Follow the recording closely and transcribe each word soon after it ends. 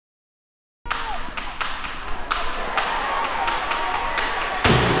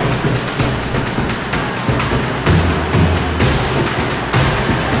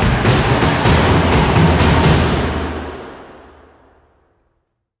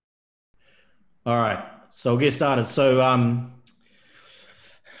All right, so we'll get started. This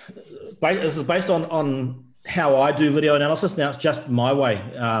is based on how I do video analysis. Now it's just my way.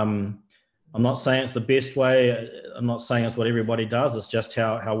 I'm not saying it's the best way. I'm not saying it's what everybody does. It's just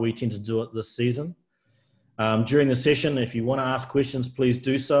how we tend to do it this season. During the session, if you want to ask questions, please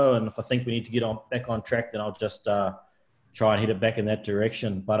do so. And if I think we need to get back on track, then I'll just try and head it back in that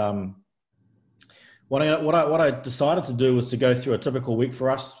direction. But what I decided to do was to go through a typical week for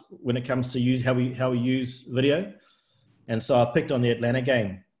us when it comes to how we use video. And so I picked on the Atlanta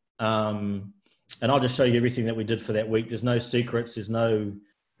game. And I'll just show you everything that we did for that week. There's no secrets. There's no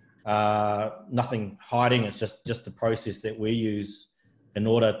nothing hiding. It's just the process that we use in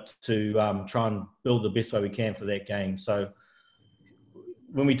order to try and build the best way we can for that game. So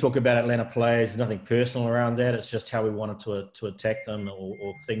when we talk about Atlanta players, there's nothing personal around that. It's just how we wanted to attack them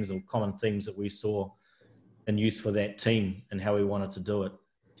or things or common things that we saw and use for that team and how we wanted to do it.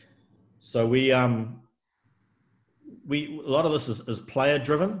 So we a lot of this is player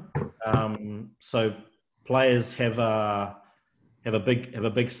driven. So players have a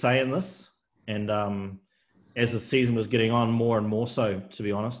big say in this, and as the season was getting on, more and more so, to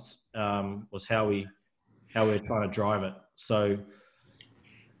be honest, was how we're trying to drive it. So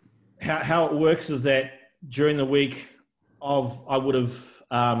how it works is that during the week I would have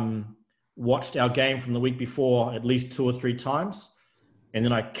watched our game from the week before at least 2 or 3 times, and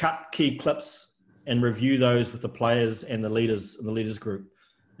then I cut key clips and review those with the players and the leaders in the leaders group.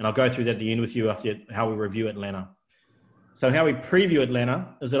 And I'll go through that at the end with you after how we review Atlanta. So how we preview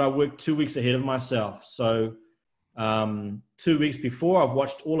Atlanta is that I work 2 weeks ahead of myself. So 2 weeks before, I've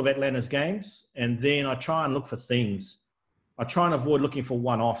watched all of Atlanta's games, and then I try and look for themes. I try and avoid looking for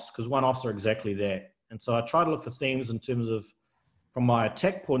one-offs because one-offs are exactly that. And so I try to look for themes in terms of, from my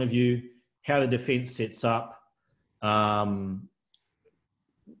attack point of view, how the defense sets up,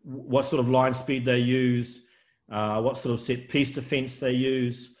 what sort of line speed they use, what sort of set piece defense they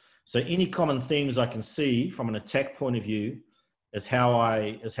use. So any common themes I can see from an attack point of view is how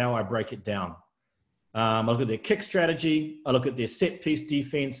I break it down. I look at their kick strategy, I look at their set piece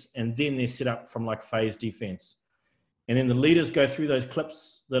defense, and then their setup from like phase defense. And then the leaders go through those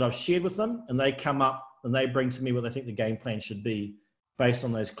clips that I've shared with them, and they come up and they bring to me what they think the game plan should be based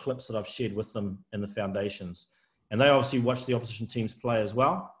on those clips that I've shared with them in the foundations. And they obviously watch the opposition teams play as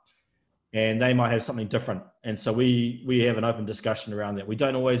well, and they might have something different. And so we have an open discussion around that. We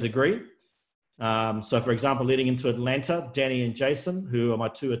don't always agree. So for example, leading into Atlanta, Danny and Jason, who are my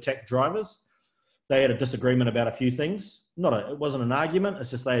 2 attack drivers, they had a disagreement about a few things. It wasn't an argument.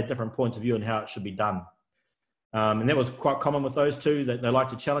 It's just they had different points of view on how it should be done. And that was quite common with those 2, that they like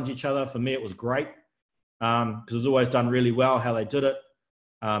to challenge each other. For me, it was great because it was always done really well how they did it.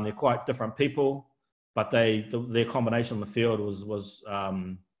 They're quite different people, but their combination on the field was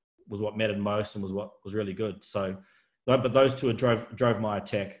what mattered most and was what was really good. So, but those 2 drove my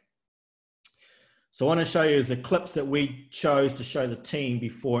attack. So I want to show you is the clips that we chose to show the team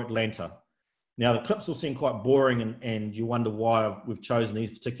before Atlanta. Now, the clips will seem quite boring and you wonder why we've chosen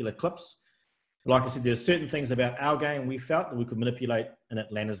these particular clips. Like I said, there's certain things about our game we felt that we could manipulate in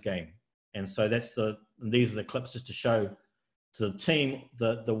Atlanta's game. And so these are the clips just to show to the team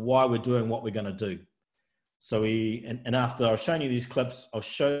the why we're doing what we're going to do. So and after I've shown you these clips, I'll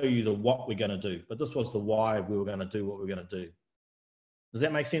show you the what we're going to do. But this was the why we were going to do what we're going to do. Does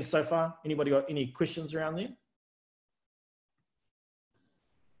that make sense so far? Anybody got any questions around there?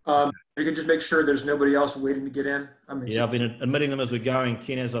 You can just make sure there's nobody else waiting to get in. Yeah, I've been admitting them as we're going.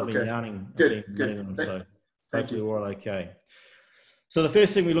 Ken, as I've been yarning, good. Them, so Thank hopefully you. we're all okay. So the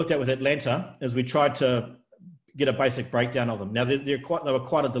first thing we looked at with Atlanta is we tried to get a basic breakdown of them. Now they were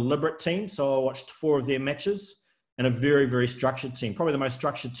quite a deliberate team, so I watched 4 of their matches, and a very, very structured team, probably the most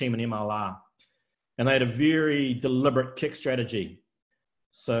structured team in MLR, and they had a very deliberate kick strategy.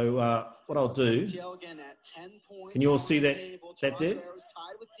 So what I'll do, can you all see that there?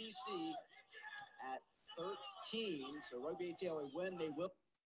 Tied with DC at 13, so Rugby ATL win, they will.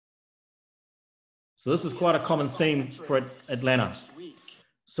 So this is quite a common theme for Atlanta.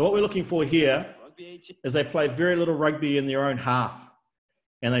 So what we're looking for here is they play very little rugby in their own half,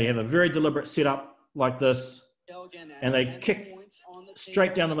 and they have a very deliberate setup like this, and they kick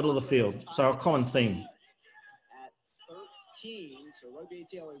straight down the middle of the field. So a common theme. At 13, so Rugby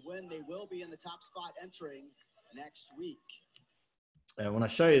ATL win, they will be in the top spot entering next week. When I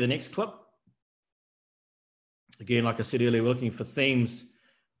show you the next clip, again, like I said earlier, we're looking for themes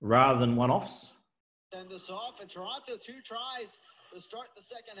rather than one-offs. Send this off, and Toronto 2 tries to start the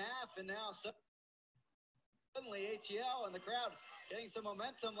second half, and now suddenly ATL and the crowd getting some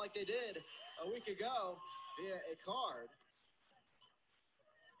momentum like they did a week ago via a card.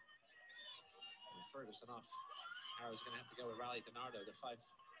 Ferguson off. Arrow's going to have to go with Riley DiNardo, the 5'5"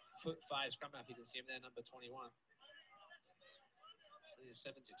 scrum half. You can see him there, number 21. His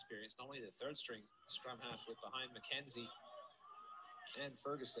sevens experience, not only the third string scrum half with behind McKenzie and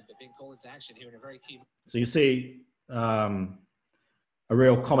Ferguson, but being called into action here in a very key. So you see a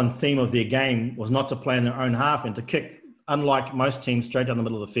real common theme of their game was not to play in their own half and to kick, unlike most teams, straight down the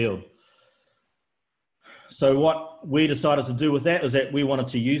middle of the field. So what we decided to do with that is that we wanted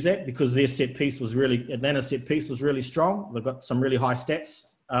to use that because their set piece was really, Atlanta's set piece was really strong. They've got some really high stats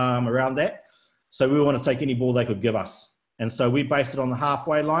around that. So we want to take any ball they could give us. And so we based it on the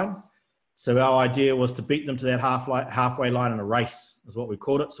halfway line. So our idea was to beat them to that halfway line in a race, is what we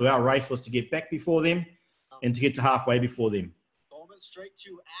called it. So our race was to get back before them and to get to halfway before them. Bowman straight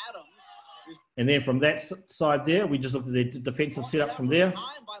to Adams. And then from that side there, we just looked at the defensive setup from there.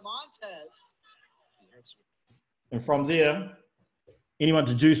 By Montez. And from there, anyone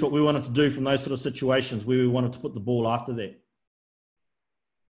to juice what we wanted to do from those sort of situations where we wanted to put the ball after that.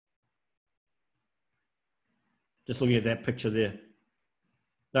 Just looking at that picture there.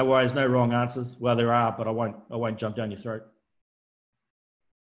 No worries, no wrong answers. Well, there are, but I won't jump down your throat.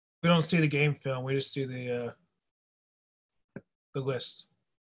 We don't see the game film. We just see the list.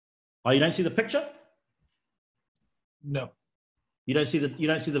 Oh, you don't see the picture? No. You don't see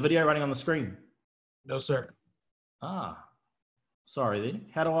the video running on the screen? No, sir. Ah, sorry then.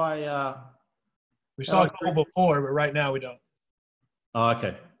 How do I? We saw a goal before, but right now we don't. Oh,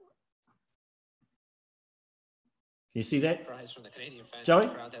 okay. Can you see that, From the Canadian fans, Joey?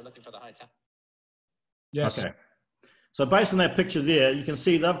 they're looking for the high tap. Yes. Okay. So based on that picture there, you can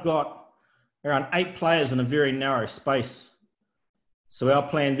see they've got around 8 players in a very narrow space. So our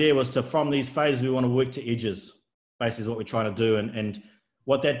plan there was to, from these phases, we want to work to edges. Basically is what we're trying to do. And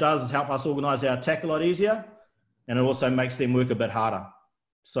what that does is help us organise our attack a lot easier. And it also makes them work a bit harder.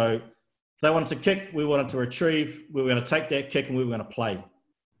 So if they wanted to kick, we wanted to retrieve. We were going to take that kick and we were going to play.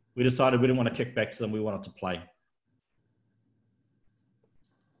 We decided we didn't want to kick back to them. We wanted to play.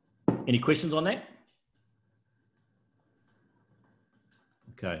 Any questions on that?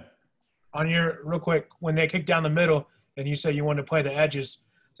 Okay. On your, real quick, when they kick down the middle and you say you want to play the edges,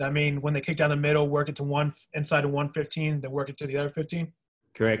 does that mean when they kick down the middle, work it to one inside of 115, then work it to the other 15?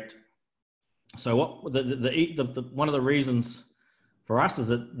 Correct. So what the one of the reasons for us is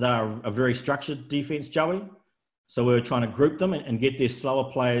that they're a very structured defense, Joey. So we were trying to group them and get their slower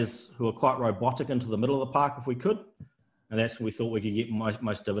players who are quite robotic into the middle of the park if we could. And that's where we thought we could get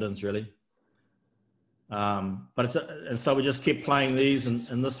most dividends, really. And so we just kept playing these,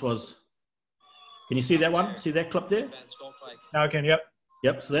 and this was. Can you see that one? See that clip there? Now I can. Yep.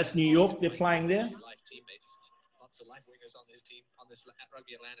 Yep. So that's New York. They're playing there. Lots of life wingers on this team, on this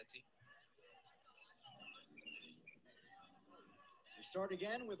Rugby Atlanta team. We start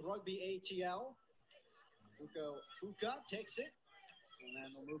again with Rugby ATL. Fuka takes it. And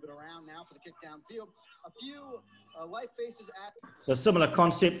then we'll move it around now for the kick downfield. A few life faces at. So similar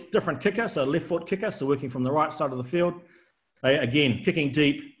concept, different kicker. So left foot kicker. So working from the right side of the field. Again, kicking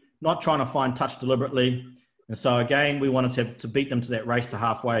deep, not trying to find touch deliberately. And so again, we wanted to beat them to that race to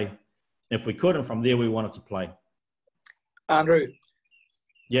halfway if we could. And from there, we wanted to play. Andrew.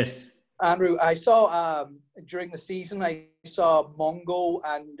 Yes. Andrew, I saw during the season, I saw Mongo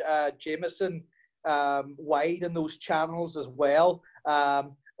and Jameson wide in those channels as well.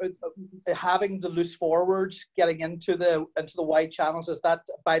 Having the loose forwards getting into the wide channels, is that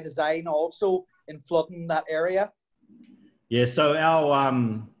by design also in flooding that area? Yeah, so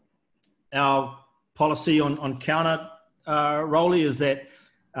our policy on counter Rolly is that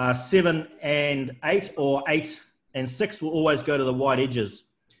 7 and 8 or 8 and 6 will always go to the wide edges.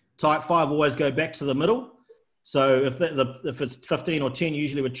 Tight 5 always go back to the middle. So if it's 15 or 10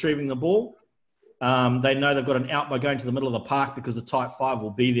 usually retrieving the ball, they know they've got an out by going to the middle of the park because the tight 5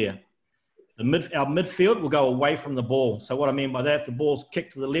 will be there. Our midfield will go away from the ball. So what I mean by that, if the ball's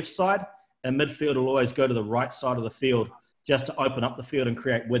kicked to the left side, our midfield will always go to the right side of the field just to open up the field and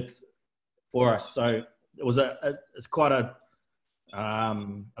create width for us. So it was it's quite a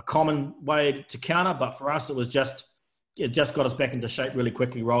common way to counter, but for us it just got us back into shape really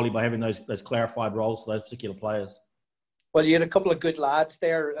quickly, Rolly, by having those clarified roles for those particular players. Well, you had a couple of good lads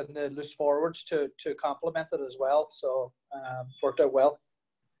there in the loose forwards to complement it as well. So worked out well.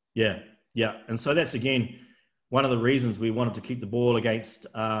 Yeah. And so that's, again, one of the reasons we wanted to keep the ball against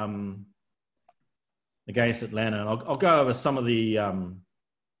Atlanta. And I'll go over some of the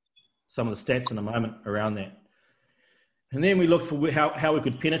stats in a moment around that. And then we looked for how we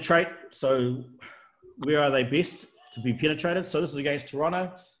could penetrate. So where are they best to be penetrated? So this is against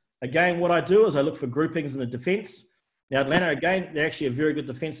Toronto. Again, what I do is I look for groupings in the defence. Now, Atlanta, again, they're actually a very good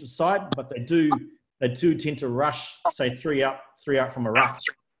defensive side, but they do they do tend to rush, say, three out from a ruck.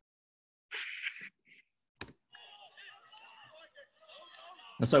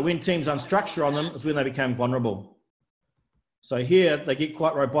 And so when teams unstructure on them is when they become vulnerable. So here they get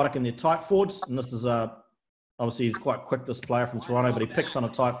quite robotic in their tight forwards, and this is obviously he's quite quick, this player from Toronto, but he picks on a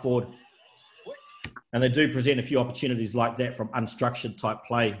tight forward. And they do present a few opportunities like that from unstructured type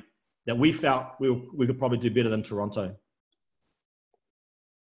play that we felt we could probably do better than Toronto.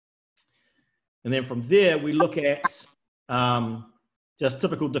 And then from there, we look at just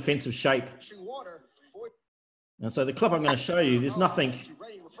typical defensive shape. And so the clip I'm going to show you, there's nothing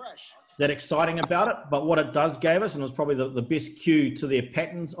that exciting about it, but what it does give us, and it was probably the best cue to their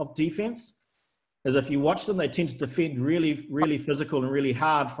patterns of defense, is if you watch them, they tend to defend really, really physical and really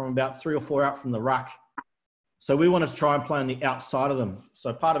hard from about 3 or 4 out from the ruck. So we wanted to try and play on the outside of them.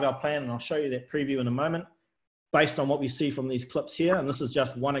 So part of our plan, and I'll show you that preview in a moment, based on what we see from these clips here, and this is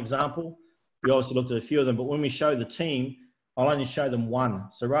just one example. We obviously looked at a few of them, but when we show the team, I'll only show them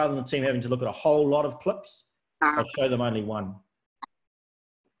one. So rather than the team having to look at a whole lot of clips, I'll show them only one.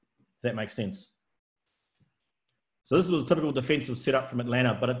 If that makes sense. So this was a typical defensive setup from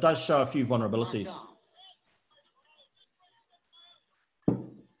Atlanta, but it does show a few vulnerabilities.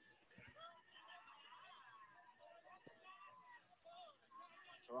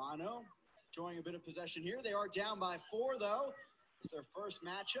 Toronto enjoying a bit of possession here. They are down by 4, though. It's their first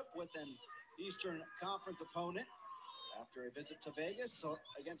matchup with an Eastern Conference opponent after a visit to Vegas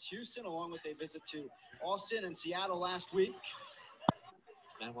against Houston, along with a visit to Austin and Seattle last week.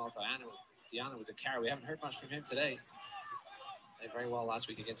 Manuel Diana with the carry. We haven't heard much from him today. Played very well last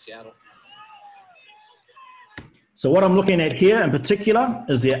week against Seattle. So what I'm looking at here in particular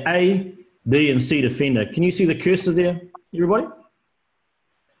is their A, B, and C defender. Can you see the cursor there, everybody?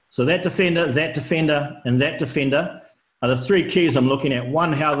 So that defender, and that defender are the 3 keys I'm looking at.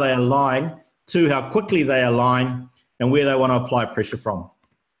 1, how they align. 2, how quickly they align, and where they want to apply pressure from.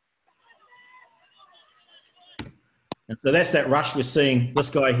 And so that's that rush we're seeing. This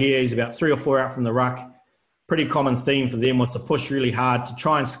guy here, he's about 3 or 4 out from the ruck. Pretty common theme for them was to push really hard to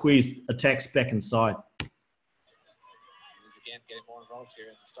try and squeeze attacks back inside. He's again getting more involved here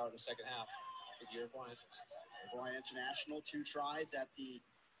at the start of the second half. Big year Bryant. Bryant International, 2 tries at the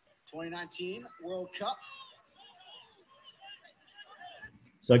 2019 World Cup.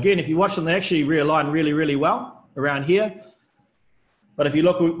 So again, if you watch them, they actually realign really, really well around here. But if you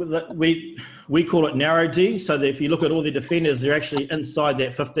look, we call it narrow D. So that if you look at all the defenders, they're actually inside that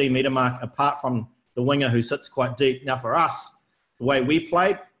 15-meter mark, apart from the winger who sits quite deep. Now for us, the way we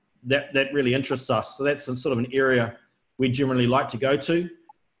play, that really interests us. So that's sort of an area we generally like to go to.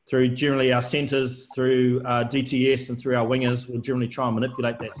 Through generally our centres, through DTS and through our wingers, we'll generally try and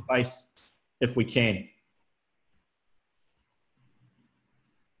manipulate that space if we can.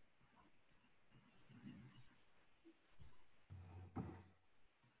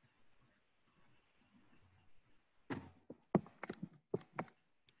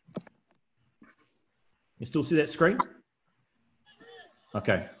 You still see that screen?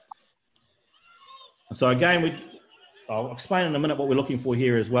 Okay. So again, I'll explain in a minute what we're looking for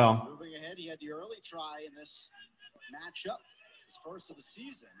here as well. Moving ahead, he had the early try in this matchup, his first of the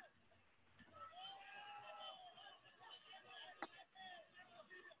season.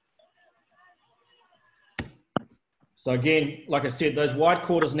 So again, like I said, those wide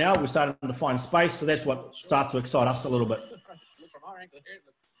quarters now, we're starting to find space, so that's what starts to excite us a little bit. From our angle here,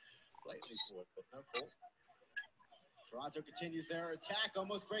 but no goal. Toronto continues their attack,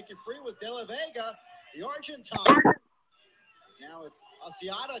 almost breaking free was De La Vega, the Argentine. Now it's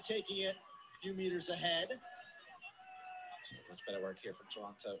Asiata taking it a few meters ahead. Much better work here from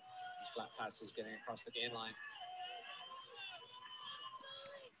Toronto. These flat passes getting across the gain line.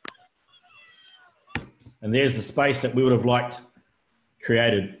 And there's the space that we would have liked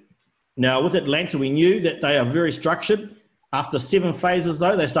created. Now, with Atlanta, we knew that they are very structured. After 7 phases,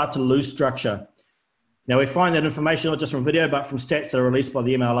 though, they start to lose structure. Now, we find that information not just from video, but from stats that are released by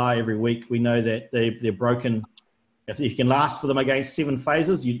the MLR every week. We know that they're broken. If you can last for them against 7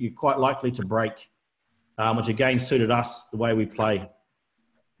 phases, you're quite likely to break, which again suited us the way we play.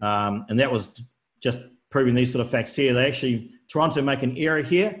 And that was just proving these sort of facts here. Toronto make an error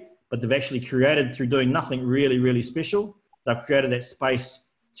here, but they've actually created, through doing nothing really, really special, they've created that space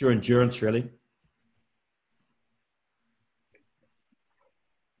through endurance, really.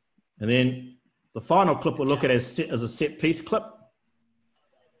 And then the final clip we'll look at is a set piece clip.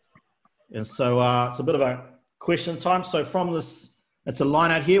 And so it's a bit of a question time. So from this, it's a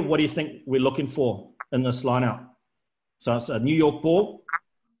line out here. What do you think we're looking for in this line out? So it's a New York ball.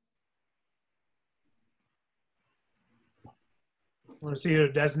 Want to see who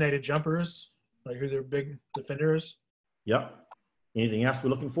the designated jumper is? Like who their big defender is, Yep. Anything else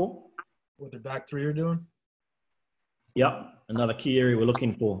we're looking for? what their back three are doing. Yep. Another key area we're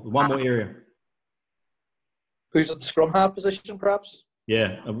looking for. One more area. Who's at the scrum half position, perhaps?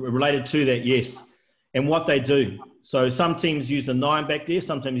 Yeah. Related to that, yes. And what they do. So some teams use the 9 back there.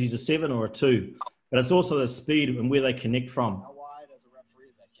 Some teams use a 7 or a 2. But it's also the speed and where they connect from. How wide as a referee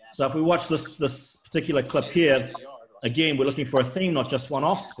is that gap? So if we watch this particular clip here, again, we're looking for a theme, not just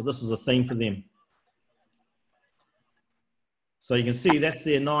one-offs, but this is a theme for them. So you can see that's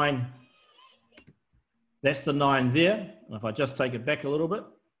their 9. That's the 9 there. And if I just take it back a little bit.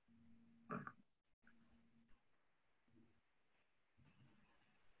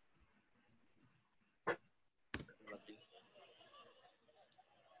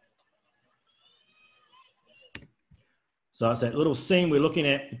 So it's that little seam we're looking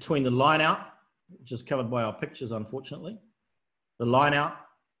at between the line out, which is covered by our pictures, unfortunately. The line out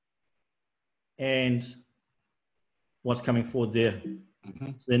and what's coming forward there.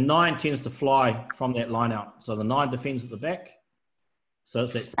 So the 9 tends to fly from that line out. So the 9 defends at the back. So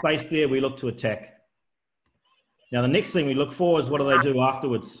it's that space there we look to attack. Now the next thing we look for is what do they do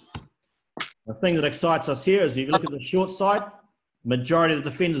afterwards. The thing that excites us here is if you look at the short side, majority of the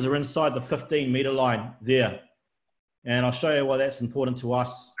defenders are inside the 15-meter line there. And I'll show you why that's important to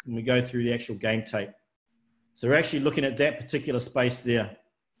us when we go through the actual game tape. So we're actually looking at that particular space there,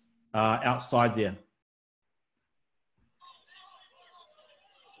 outside there.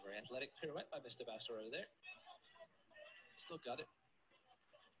 It's a very athletic pirouette by Mr. Bastero there. Still got it.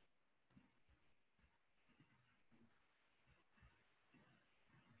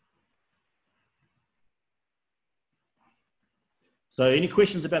 So any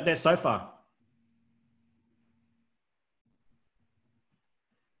questions about that so far?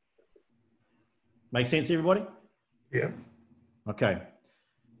 Make sense, everybody? Yeah. Okay.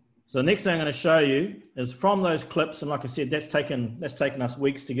 So the next thing I'm going to show you is from those clips, and like I said, that's taken us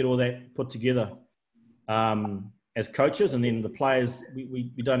weeks to get all that put together as coaches, and then the players.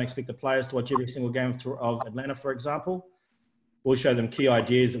 We don't expect the players to watch every single game of Atlanta, for example. We'll show them key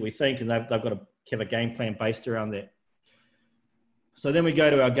ideas that we think, and they've got to have a game plan based around that. So then we go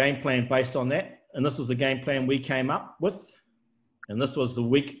to our game plan based on that, and this was the game plan we came up with, and this was the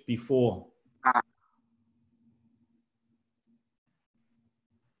week before.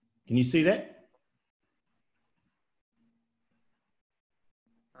 Can you see that?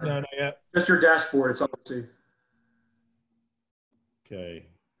 No, not yet. Just your dashboard. It's all to see. Okay,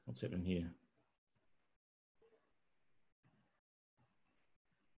 what's happening here?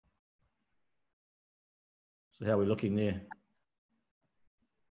 So how are we looking there?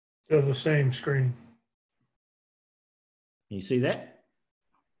 Still the same screen. Can you see that?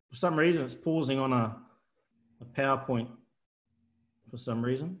 For some reason, it's pausing on a PowerPoint for some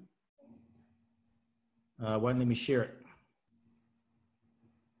reason. Won't let me share it.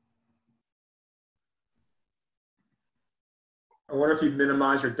 I wonder if you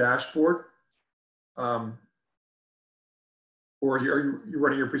minimize your dashboard, or are you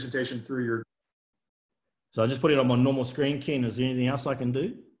running your presentation through your? So I just put it on my normal screen. Ken, is there anything else I can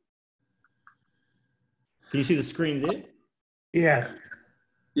do? Can you see the screen there? Yeah.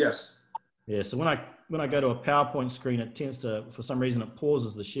 Yes. Yeah. So when I go to a PowerPoint screen, it tends to, for some reason, it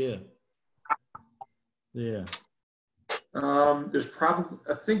pauses the share. Yeah. There's probably,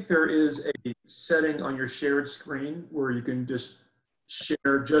 I think there is a setting on your shared screen where you can just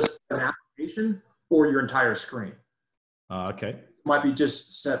share just an application or your entire screen. Okay. It might be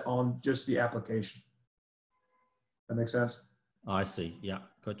just set on just the application. That makes sense? I see. Yeah.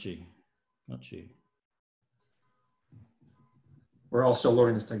 Got you. Got you. We're all still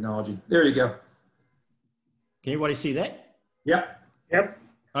learning this technology. There you go. Can everybody see that? Yep. Yep.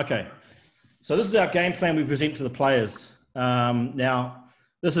 Okay. So this is our game plan we present to the players. Now,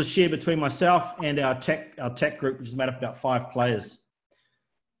 this is shared between myself and our tech group, which is made up of about 5 players.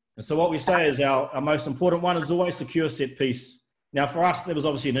 And so what we say is our most important one is always secure set piece. Now, for us, there was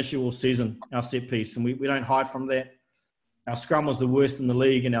obviously an issue all season, our set piece, and we don't hide from that. Our scrum was the worst in the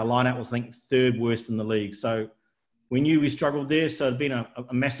league, and our lineout was, I think, 3rd worst in the league. So we knew we struggled there, so it'd been a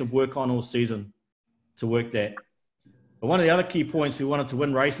massive work on all season to work that. But one of the other key points we wanted to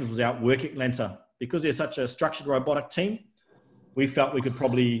win races was outwork Atlanta. Because they're such a structured robotic team, we felt we could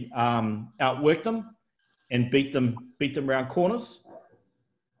probably outwork them and beat them around corners.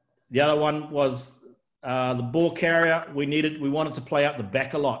 The other one was the ball carrier. We wanted to play out the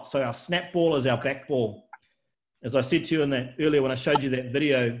back a lot. So our snap ball is our back ball. As I said to you in that earlier when I showed you that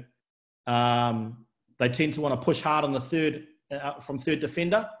video, they tend to want to push hard on the third from third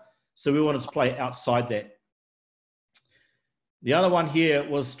defender. So we wanted to play outside that. The other one here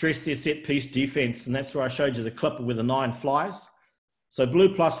was stress their set piece defense, and that's where I showed you the clip with the 9 flies. So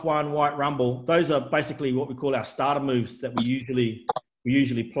blue +1, white rumble, those are basically what we call our starter moves that we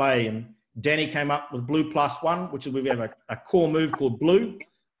usually play. And Danny came up with blue +1, which is we have a core move called blue,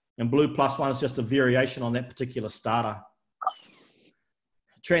 and blue +1 is just a variation on that particular starter.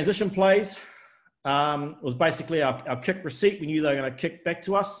 Transition plays was basically our kick receipt. We knew they were going to kick back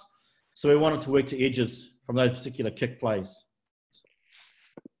to us, so we wanted to work to edges from those particular kick plays.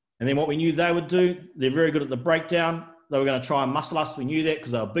 And then what we knew they would do, they're very good at the breakdown. They were going to try and muscle us. We knew that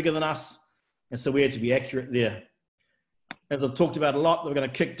because they were bigger than us, and so we had to be accurate there. As I've talked about a lot, they were going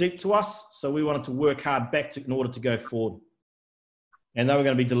to kick deep to us, so we wanted to work hard back in order to go forward. And they were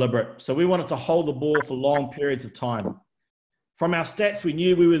going to be deliberate. So we wanted to hold the ball for long periods of time. From our stats, we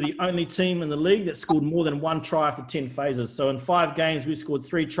knew we were the only team in the league that scored more than 1 try after 10 phases. So in 5 games, we scored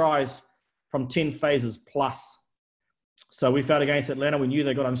 3 tries from 10 phases plus. So we felt against Atlanta, we knew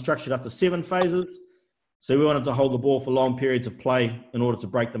they got unstructured after 7 phases. So we wanted to hold the ball for long periods of play in order to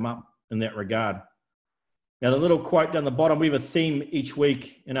break them up in that regard. Now, the little quote down the bottom, we have a theme each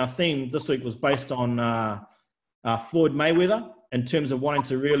week. And our theme this week was based on Floyd Mayweather in terms of wanting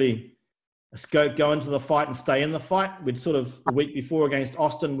to really go into the fight and stay in the fight. We'd sort of, the week before against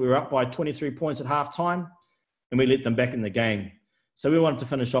Austin, we were up by 23 points at halftime, and we let them back in the game. So we wanted to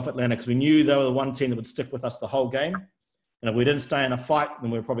finish off Atlanta because we knew they were the one team that would stick with us the whole game. And if we didn't stay in a fight, then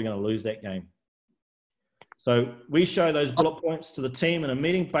we were probably going to lose that game. So we show those bullet points to the team in a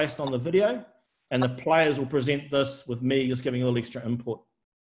meeting based on the video, and the players will present this with me just giving a little extra input.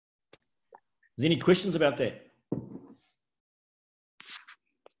 Is there any questions about that?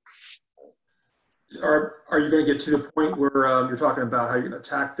 Are you going to get to the point where you're talking about how you're going to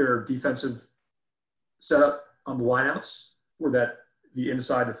attack their defensive setup on the lineouts? Where that be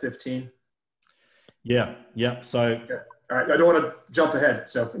inside the 15? Yeah. So, okay. All right. I don't want to jump ahead.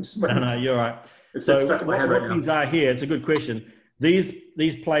 So no, you're right. It's so stuck in my head right now. These are here. It's a good question. These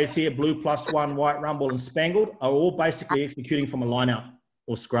plays here, blue +1, white rumble, and spangled, are all basically executing from a lineout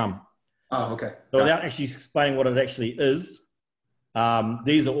or scrum. Oh, okay. So without actually explaining what it actually is,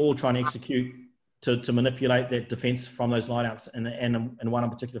 these are all trying to execute to manipulate that defense from those lineouts, and one in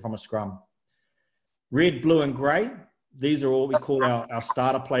particular from a scrum. Red, blue, and gray, these are all we call our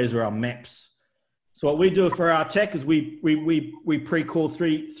starter plays or our maps. So what we do for our attack is we pre-call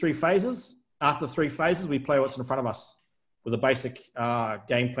three phases. After 3 phases, we play what's in front of us with a basic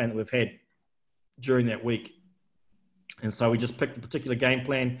game plan that we've had during that week. And so we just pick the particular game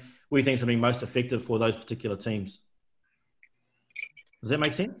plan we think is going to be most effective for those particular teams. Does that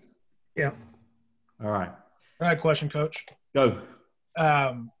make sense? Yeah. All right. All right, question, Coach. Go.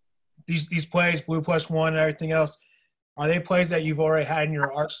 These plays, blue +1 and everything else, are they plays that you've already had in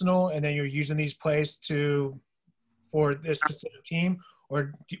your arsenal and then you're using these plays for this specific team?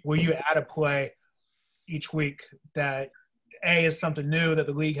 Or will you add a play each week that A, is something new that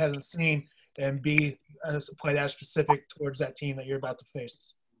the league hasn't seen, and B, is a play that's specific towards that team that you're about to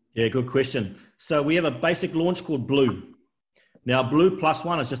face? Yeah, good question. So we have a basic launch called blue. Now, blue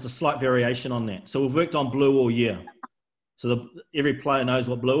 +1 is just a slight variation on that. So we've worked on blue all year. So every player knows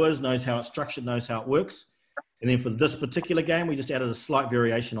what blue is, knows how it's structured, knows how it works. And then for this particular game, we just added a slight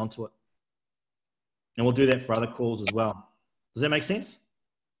variation onto it. And we'll do that for other calls as well. Does that make sense?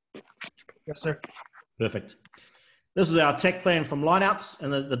 Yes, sir. Perfect. This is our attack plan from lineouts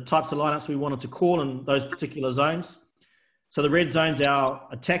and the types of lineouts we wanted to call in those particular zones. So the red zone's our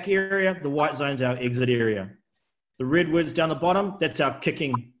attack area, the white zone's our exit area. The red words down the bottom, that's our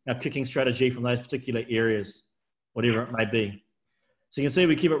kicking strategy from those particular areas, whatever it may be. So you can see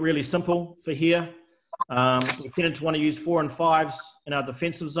we keep it really simple for here. We tended to want to use 4 and 5s in our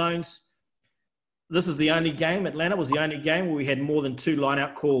defensive zones. This is the only game, Atlanta was the only game where we had more than 2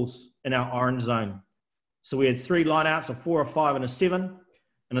 line-out calls in our orange zone. So we had 3 line-outs, a 4, a 5, and a 7,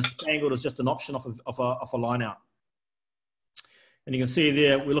 and a spangled is just an option off a line-out. And you can see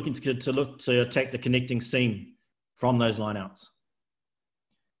there, we're looking to attack the connecting seam from those line-outs.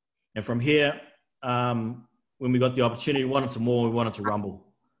 And from here, when we got the opportunity, we wanted to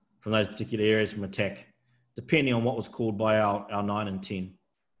rumble from those particular areas from attack, depending on what was called by our 9 and 10.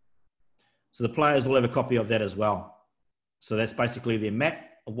 So the players will have a copy of that as well. So that's basically their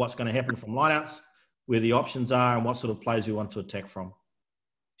map of what's going to happen from lineouts, where the options are, and what sort of plays we want to attack from,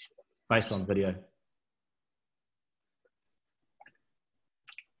 based on video.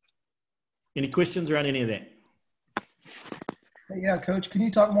 Any questions around any of that? Yeah, Coach, can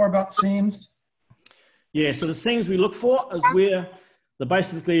you talk more about seams? Yeah, so the seams we look for is where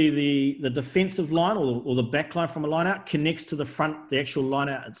basically the defensive line or the back line from a line out connects to the front, the actual line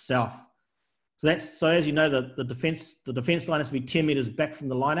out itself. So as you know, the defense line has to be 10 meters back from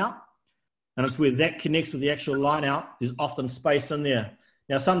the line out. And it's where that connects with the actual line out. There's often space in there.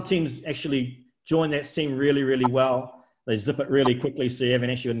 Now, some teams actually join that seam really, really well. They zip it really quickly so you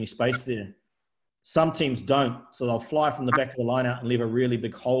haven't actually got any space there. Some teams don't. So they'll fly from the back of the line out and leave a really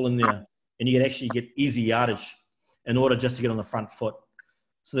big hole in there. And you can actually get easy yardage in order just to get on the front foot.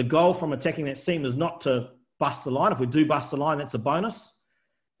 So the goal from attacking that seam is not to bust the line. If we do bust the line, that's a bonus.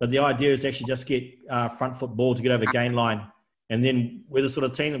 But the idea is to actually just get front foot ball to get over gain line. And then we're the sort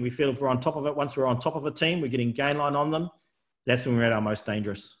of team that we feel if we're on top of it, once we're on top of a team, we're getting gain line on them. That's when we're at our most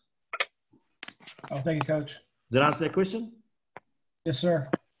dangerous. Oh, thank you, Coach. Does that answer that question? Yes, sir.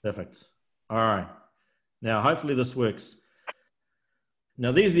 Perfect. All right. Now, hopefully this works.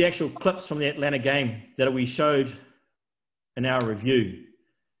 Now, these are the actual clips from the Atlanta game that we showed in our review.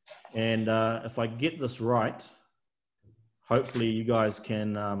 And if I get this right, hopefully you guys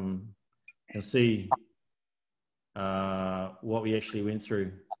can see what we actually went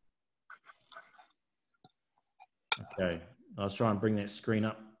through. Okay. I'll try and bring that screen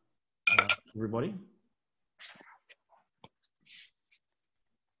up, everybody.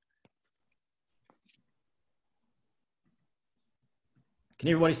 Can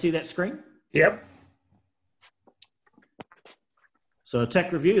everybody see that screen? Yep. So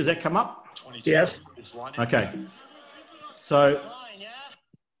attack review, does that come up? Yes. Okay. So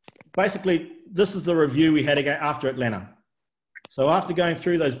basically, this is the review we had after Atlanta. So after going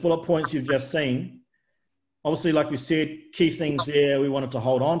through those bullet points you've just seen, obviously, like we said, key things there, we wanted to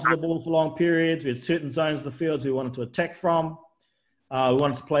hold on to the ball for long periods. We had certain zones of the field we wanted to attack from. We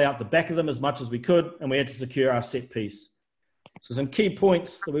wanted to play out the back of them as much as we could, and we had to secure our set piece. So some key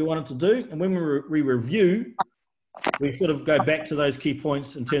points that we wanted to do, and when we review, we sort of go back to those key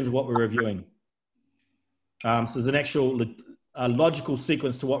points in terms of what we're reviewing. So there's an actual logical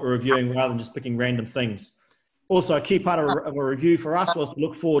sequence to what we're reviewing rather than just picking random things. Also, a key part of a review for us was to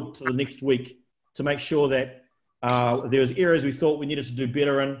look forward to the next week to make sure that there was areas we thought we needed to do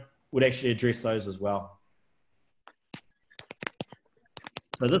better in, would actually address those as well.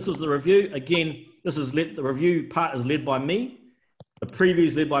 So this is the review. Again, the review part is led by me. The preview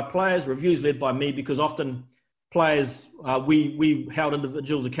is led by players. Review is led by me because often players, we held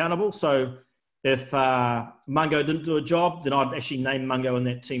individuals accountable. So if Mungo didn't do a job, then I'd actually name Mungo in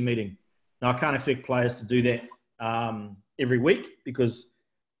that team meeting. Now, I can't expect players to do that every week because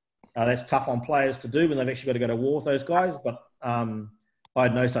that's tough on players to do when they've actually got to go to war with those guys. But I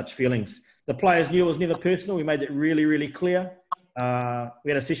had no such feelings. The players knew it was never personal. We made that really, really clear.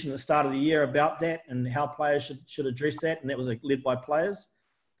 We had a session at the start of the year about that and how players should address that. And that was led by players.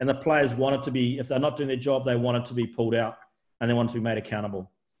 And the players wanted to be, if they're not doing their job, they wanted to be pulled out and they wanted to be made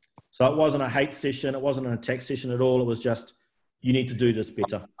accountable. So it wasn't a hate session. It wasn't an attack session at all. It was just, you need to do this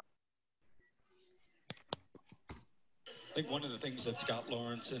better. I think one of the things that Scott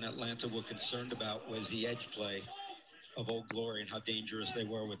Lawrence and Atlanta were concerned about was the edge play of Old Glory and how dangerous they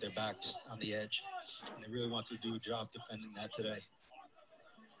were with their backs on the edge. And they really wanted to do a job defending that today.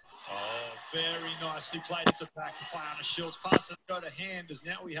 Oh, very nicely played at the back for Fiona Shields. Pass it go to hand as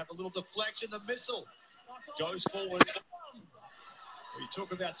now we have a little deflection. The missile goes forward. We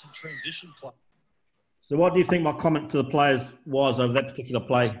talk about some transition play. So what do you think my comment to the players was over that particular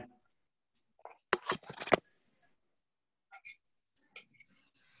play?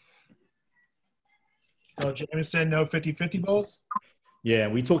 So Jameson, no 50-50 balls? Yeah,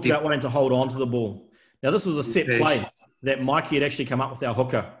 we talked about wanting to hold on to the ball. Now, this was a set play that Mikey had actually come up with, our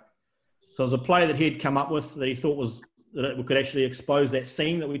hooker. So it was a play that he'd come up with that he thought that it could actually expose that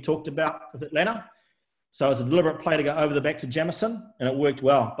seam that we talked about with Atlanta. So it was a deliberate play to go over the back to Jamison, and it worked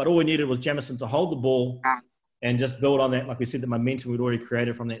well. But all we needed was Jamison to hold the ball and just build on that, like we said, the momentum we'd already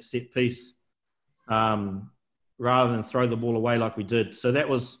created from that set piece, rather than throw the ball away like we did. So that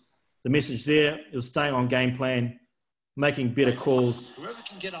was the message there. It was staying on game plan, making better calls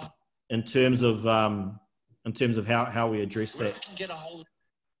in terms of how we address that.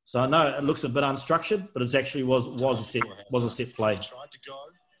 So I know it looks a bit unstructured, but it actually was a set play. Tried to go,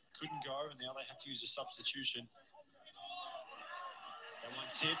 couldn't go, and now they have to use a substitution. That one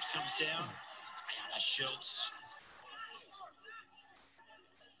tips, comes down. Diana Schultz.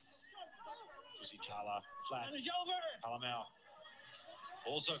 Lucy Tala, flat. Palamau.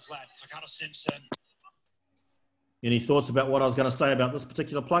 Also flat. Takano Simpson. Any thoughts about what I was going to say about this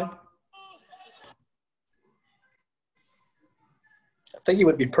particular play? I think you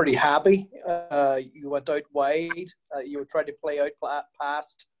would be pretty happy. You went out wide. You were trying to play out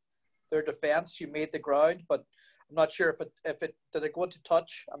past their defence. You made the ground, but I'm not sure if it did it go into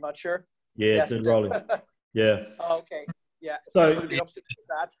touch. I'm not sure. Yeah, yes, it did rolling. Yeah. Oh, okay. Yeah. So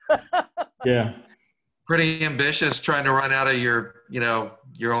that. yeah, Pretty ambitious, trying to run out of your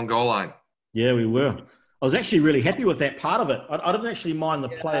own goal line. yeah, we were. I was actually really happy with that part of it. I didn't actually mind the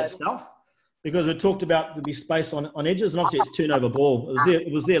play itself because it talked about there'd be space on edges, and obviously it's turnover ball.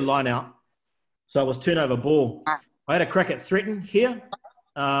 It was their line out, so it was turnover ball. I had a crack at Threaten here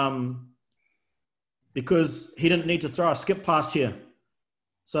because he didn't need to throw a skip pass here.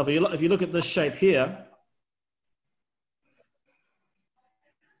 So if you look at this shape here,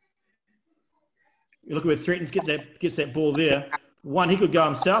 you look at where Threaten's gets that ball there. One, he could go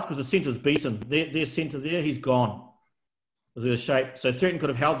himself because the centre's beaten. Their centre there, he's gone. Because of the shape. So Threaten could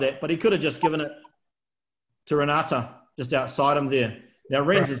have held that, but he could have just given it to Renata just outside him there. Now,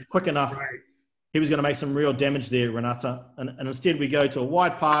 Renz is quick enough. He was going to make some real damage there, Renata. And instead we go to a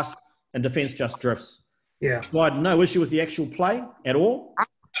wide pass and defence just drifts. Yeah. So I had no issue with the actual play at all.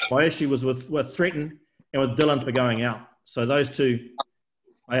 My issue was with Threaten and with Dylan for going out. So those two,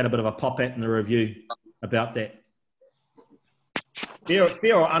 I had a bit of a pop at in the review about that.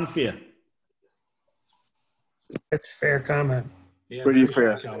 Fair or unfair? It's fair comment. Yeah, Pretty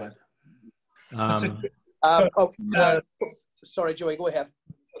very fair. comment. Sorry, Joey, go ahead.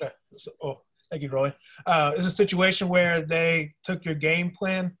 Okay. Thank you, Roy. It's a situation where they took your game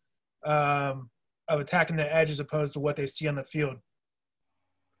plan of attacking the edge as opposed to what they see on the field.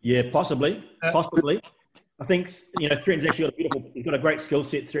 Yeah, possibly. I think, Threaten's actually he's got a great skill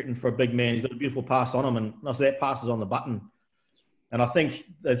set, Threaten, for a big man. He's got a beautiful pass on him, and also that pass is on the button. And I think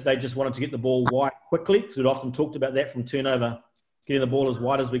that they just wanted to get the ball wide quickly, because we'd often talked about that from turnover, getting the ball as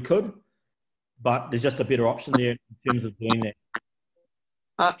wide as we could. But there's just a better option there in terms of doing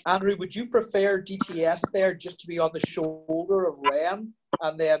that. Andrew, would you prefer DTS there just to be on the shoulder of Ren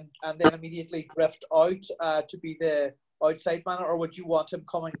and then immediately drift out to be the outside man, or would you want him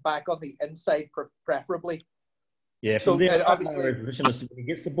coming back on the inside preferably? Yeah, so there, obviously position is when he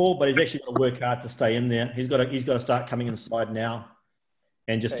gets the ball, but he's actually got to work hard to stay in there. He's got to start coming inside now,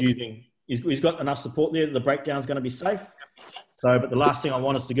 and just using. He's got enough support there that the breakdown's going to be safe. So, but the last thing I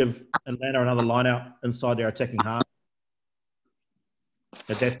want is to give Atlanta another line out inside their attacking half.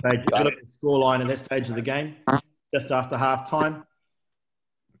 At that stage, you look at the scoreline at that stage of the game, just after half time,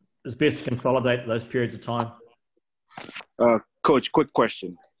 it's best to consolidate those periods of time. Coach, quick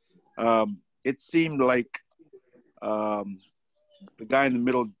question. It seemed like the guy in the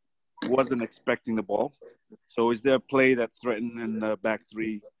middle wasn't expecting the ball. So is there a play that Threaten and the back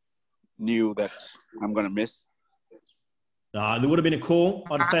three knew that I'm going to miss? There would have been a call.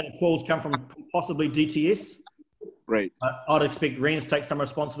 I'd say the calls come from possibly DTS. Right. I'd expect Renz to take some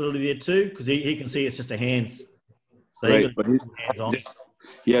responsibility there too, because he can see it's just a hands. So right, but hands on.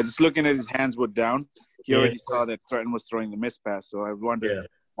 Just looking at his hands were down. He already saw that Threaten was throwing the miss pass. So I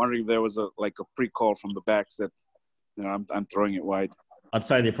wondering if there was a pre-call from the backs that I'm throwing it wide. I'd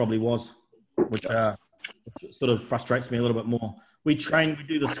say there probably was, which sort of frustrates me a little bit more. We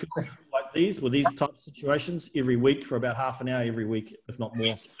do the skills like these with these type of situations every week for about half an hour every week, if not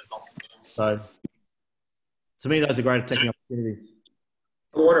more. So to me, those are great attacking opportunities.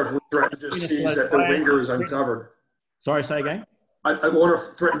 I wonder if Threaten just sees that the winger is uncovered. Sorry, say again? I wonder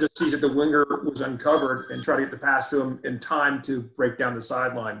if Threaten just sees that the winger was uncovered and try to get the pass to him in time to break down the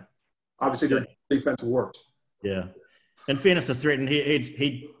sideline. Obviously, their defense worked. Yeah. In fairness to Threaten,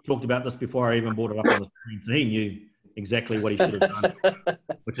 he talked about this before I even brought it up on the screen, so he knew exactly what he should have done,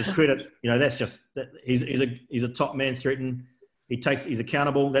 which is credit. That's just he's a top man, Threaten. He's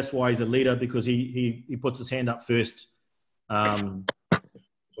accountable. That's why he's a leader, because he puts his hand up first,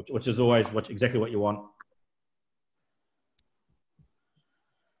 which is always exactly what you want.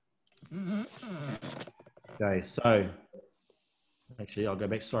 Okay, so actually I'll go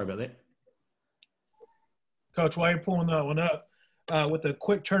back. Sorry about that. Coach, while you're pulling that one up, with a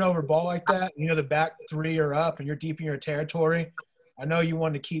quick turnover ball like that, the back three are up and you're deep in your territory. I know you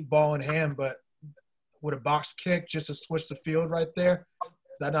want to keep ball in hand, but would a box kick just to switch the field right there?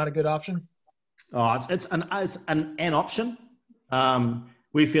 Is that not a good option? Oh, it's an option.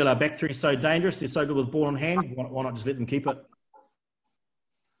 We feel our back three is so dangerous. They're so good with ball in hand. Why not just let them keep it?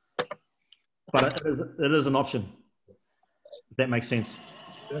 But it is an option, if that makes sense.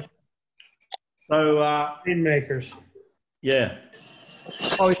 Yeah. So, makers. Yeah.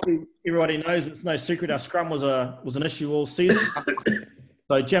 Obviously, everybody knows it's no secret our scrum was an issue all season.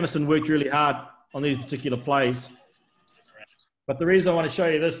 So Jamison worked really hard on these particular plays. But the reason I want to show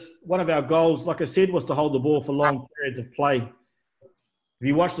you this, one of our goals, like I said, was to hold the ball for long periods of play. If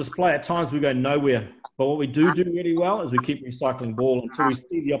you watch this play, at times we go nowhere. But what we do really well is we keep recycling ball until we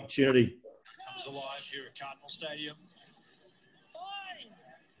see the opportunity. Comes alive here at Cardinal Stadium.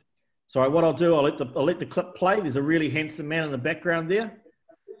 So what I'll do, I'll let the clip play. There's a really handsome man in the background there,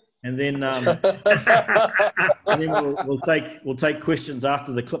 and then we'll take questions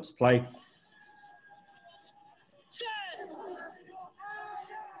after the clips play.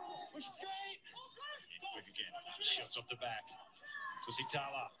 Shots off the back.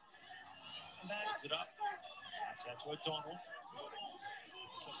 Tusitala. Moves it up. That's out to O'Donnell.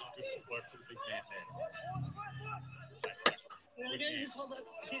 So some good footwork for the big man there. I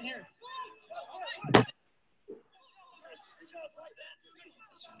can't hear.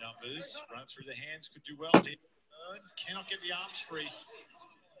 Some numbers. Run through the hands. Could do well here. Cannot get the arms free.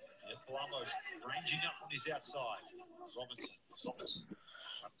 Yet Palamo ranging up on his outside. Robinson.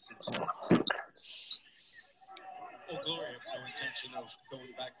 Old Glory have no intention of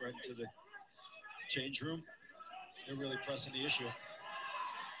going back right into the change room. They're really pressing the issue.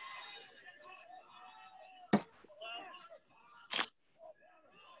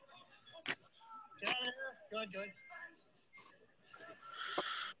 Good.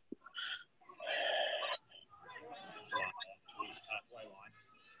 Halfway line.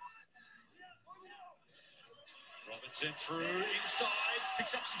 Robinson through inside,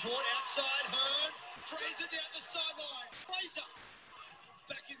 picks up support outside. Hearn, Fraser down the sideline. Fraser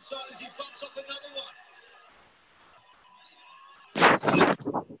back inside as he bumps up another one.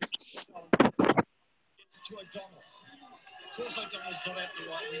 It's to O'Donnell. Of course, O'Donnell's not out the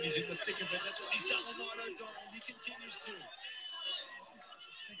right wing. He's in the thick of it. That's what he's done all night, O'Donnell. He continues to.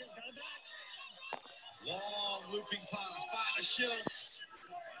 Long looping pass. Far to Schultz.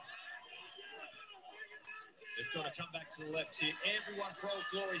 They've got to come back to the left here. Everyone for Old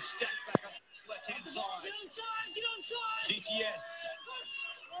Glory stacked back up this left-hand side. Get onside. DTS.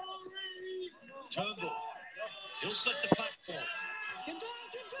 Turnbull. He'll set the platform.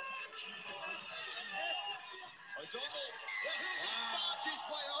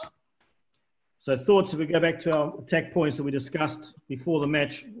 So thoughts, if we go back to our attack points that we discussed before the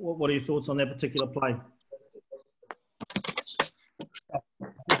match, what are your thoughts on that particular play?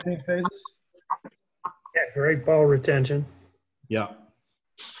 15 phases. Yeah, great ball retention. Yeah.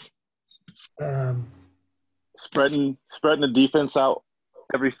 Spreading the defense out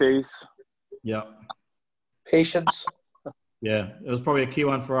every phase. Yeah. Patience. Yeah, it was probably a key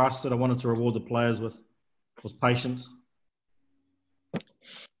one for us that I wanted to reward the players with, was patience.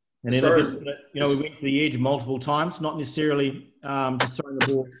 And then, we went to the edge multiple times, not necessarily just throwing the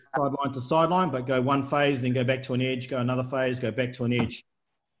ball sideline to sideline, but go one phase, then go back to an edge, go another phase, go back to an edge.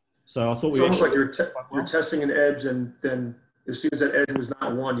 So I thought it's almost like you're testing an edge, and then as soon as that edge was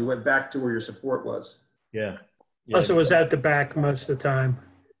not one, you went back to where your support was. Yeah. Plus, it was at the back most of the time.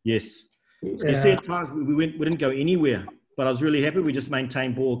 Yes. So you see, at times we didn't go anywhere, but I was really happy we just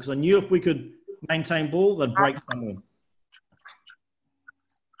maintained ball, because I knew if we could maintain ball, they'd break somewhere.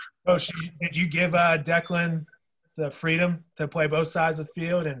 Coach, did you give Declan the freedom to play both sides of the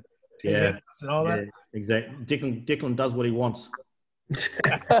field and all that? Exactly. Declan does what he wants.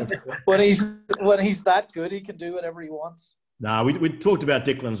 when he's that good, he can do whatever he wants. No, we talked about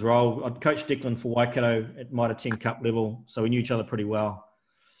Declan's role. I'd coached Declan for Waikato at Mitre 10 Cup level, so we knew each other pretty well.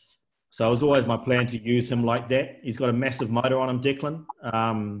 So it was always my plan to use him like that. He's got a massive motor on him, Declan.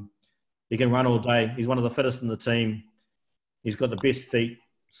 He can run all day. He's one of the fittest in the team. He's got the best feet.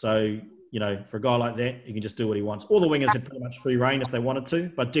 So, for a guy like that, he can just do what he wants. All the wingers had pretty much free reign if they wanted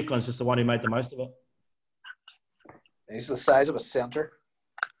to, but Declan's just the one who made the most of it. He's the size of a centre.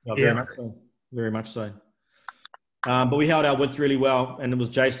 Oh, very much so. Very much so. But we held our width really well, and it was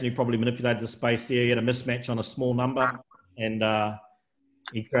Jason who probably manipulated the space there. He had a mismatch on a small number, and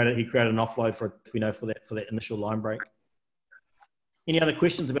he created an offload for that initial line break. Any other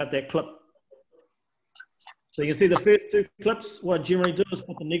questions about that clip? So you can see the first two clips, what I generally do is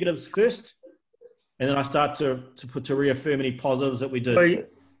put the negatives first, and then I start to reaffirm any positives that we do. Well,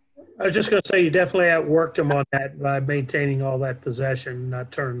 I was just going to say, you definitely outworked him on that by maintaining all that possession,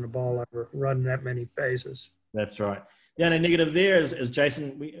 not turning the ball over, running that many phases. That's right. The only negative there is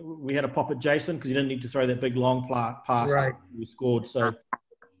Jason. We had a pop at Jason because he didn't need to throw that big long pass. Right. We scored. So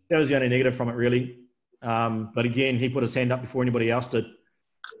that was the only negative from it, really. But again, he put his hand up before anybody else did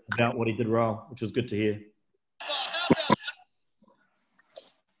about what he did wrong, which was good to hear.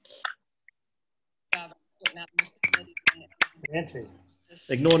 Nancy.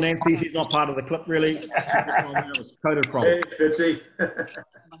 Ignore Nancy. She's not part of the clip, really. It was coded from. Hey, Fitzy.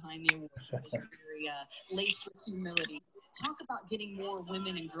 Behind the award was very laced with humility. Talk about getting more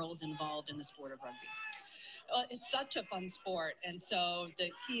women and girls involved in the sport of rugby. It's such a fun sport, and so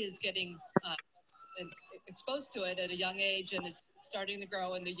the key is getting exposed to it at a young age, and it's starting to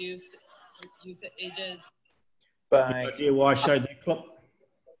grow in the youth ages. Any idea why I showed that clip?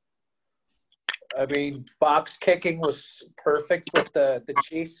 I mean, box kicking was perfect with the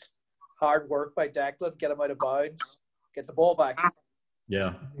chase. Hard work by Declan, get him out of bounds, get the ball back.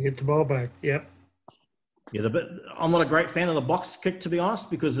 Yeah. Get the ball back. Yep. Yeah, I'm not a great fan of the box kick, to be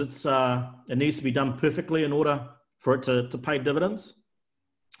honest, because it needs to be done perfectly in order for it to pay dividends.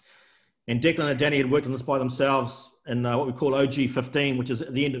 And Declan and Danny had worked on this by themselves in what we call OG 15, which is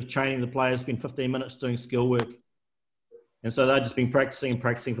at the end of training the players, spend 15 minutes doing skill work. And so they've just been practicing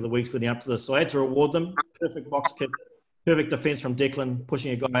for the weeks leading up to this. So I had to reward them. Perfect box kick, perfect defense from Declan,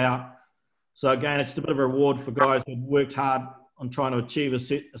 pushing a guy out. So again, it's just a bit of a reward for guys who worked hard on trying to achieve a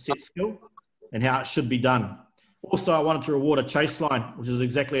set skill and how it should be done. Also, I wanted to reward a chase line, which is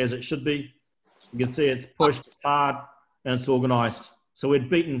exactly as it should be. You can see it's pushed, it's hard, and it's organised. So we'd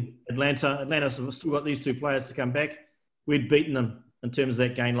beaten Atlanta. Atlanta's still got these two players to come back. We'd beaten them in terms of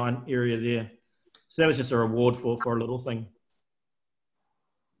that gain line area there. So that was just a reward for a little thing.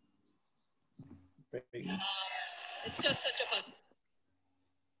 It's just such a fun.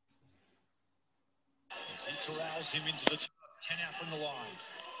 As he corrals him into the 10 out from the line.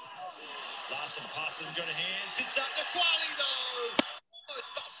 Larson passes and go to hand. Sits up to Quali though. Almost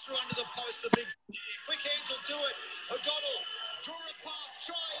busts through under the post. The big quick hands will do it. O'Donnell draw a pass.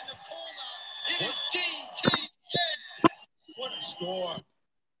 Try in the corner. It is DTN. What a score.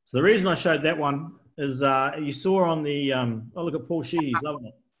 So the reason I showed that one is you saw on the look at Paul Sheehy, he's loving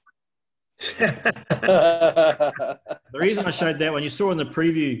it. The reason I showed that one, you saw in the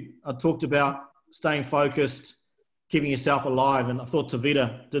preview, I talked about staying focused, keeping yourself alive, and I thought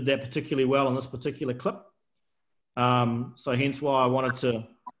Tavita did that particularly well in this particular clip. So hence why I wanted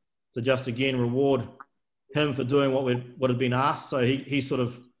to just again reward him for doing what had been asked. So he sort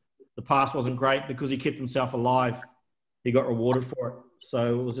of, the pass wasn't great because he kept himself alive. He got rewarded for it.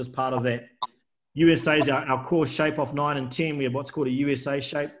 So it was just part of that. USA is our core shape off 9 and 10. We have what's called a USA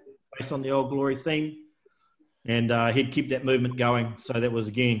shape based on the Old Glory theme. And he'd keep that movement going. So that was,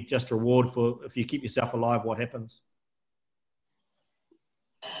 again, just a reward for if you keep yourself alive, what happens.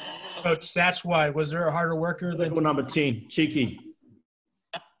 Coach, stats-wise, was there a harder worker than number 10, Cheeky?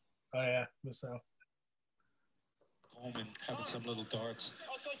 Oh, yeah. So. Coleman having some little darts.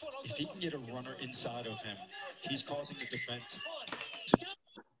 If he can get a runner inside of him, he's causing the defense to...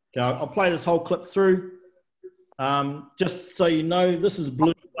 Okay, I'll play this whole clip through. Just so you know, this is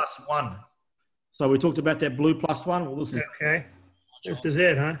blue +1. So we talked about that blue +1. Well, this is okay. This is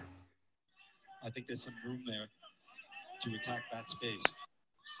it, huh? I think there's some room there to attack that space.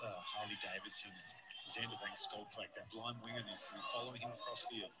 Harley Davidson, Xander Van Skoltrak, that blind winger needs to be following him across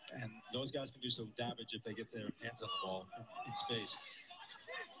field. And those guys can do some damage if they get their hands on the ball in space.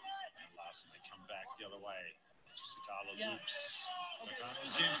 And Larson, they come back the other way. Tusitala loops. Logano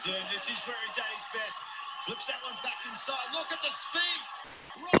Simpson, this is where he's at his best. Flips that one back inside. Look at the speed.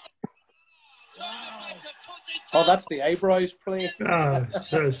 Oh, that's the eyebrows play. Oh,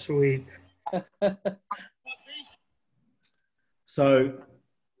 so sweet. So,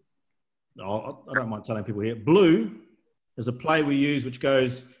 I don't mind telling people here. Blue is a play we use which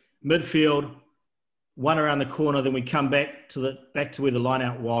goes midfield, one around the corner, then we come back to where the line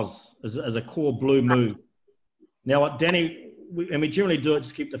out was as a core blue move. Now, what Danny, and we generally do it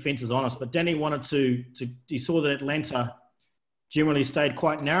to keep the fences honest, but Danny wanted he saw that Atlanta generally stayed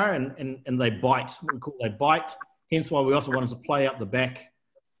quite narrow and they bite, what we call they bite, hence why we also wanted to play up the back.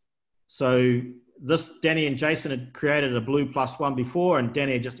 So Danny and Jason had created a blue +1 before, and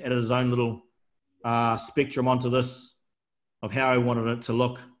Danny had just added his own little spectrum onto this of how he wanted it to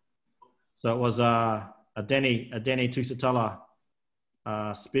look. So it was a Danny Tusitala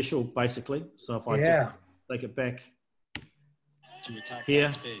special, basically. So if I just take it back to attack here.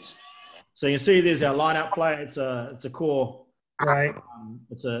 that space. So you see there's our line-out play. It's a core. Right.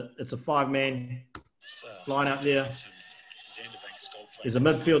 It's a 5-man line out there. There's a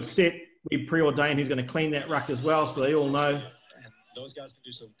midfield set. We preordained who's going to clean that ruck as well, so they all know. And those guys can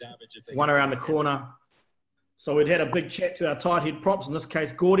do some damage if they one around the corner. So we'd had a big chat to our tight head props, in this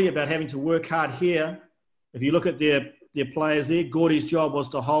case Gordy, about having to work hard here. If you look at their players there, Gordy's job was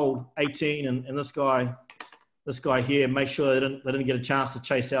to hold 18 and this guy here, make sure they didn't get a chance to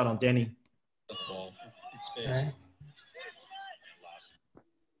chase out on Danny. Okay.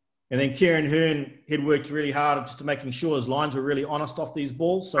 And then Kieran Hearn had worked really hard just to making sure his lines were really honest off these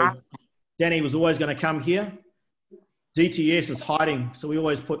balls. So Danny was always going to come here. DTS is hiding, so we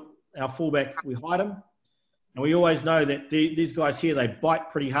always put our fullback, we hide him. And we always know that these guys here, they bite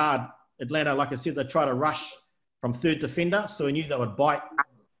pretty hard. Atlanta, like I said, they try to rush from third defender, so we knew they would bite.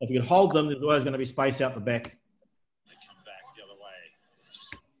 If you could hold them, there's always going to be space out the back. They come back the other way.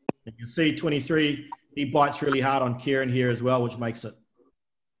 You can see 23, he bites really hard on Kieran here as well, which makes it.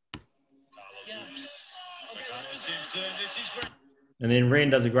 And then Ren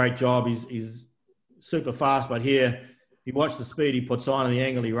does a great job. He's super fast, but here, if you watch the speed he puts on and the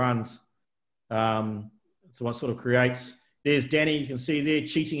angle he runs, so what sort of creates. There's Danny, you can see there,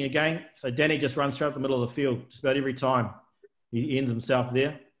 cheating again. So Danny just runs straight up the middle of the field just about every time. He ends himself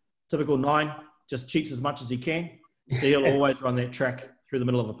there. Typical 9, just cheats as much as he can. So he'll always run that track through the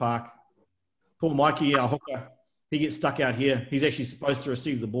middle of the park. Poor Mikey, our hooker, he gets stuck out here. He's actually supposed to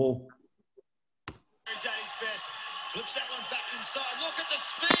receive the ball. He's at his best. Flips that one back inside. Look at the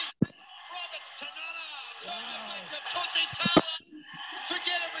speed. Robert Tanana. Turns it back to Tosi Taylor.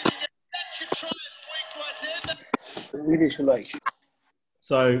 Forget everything. That should try and break right there.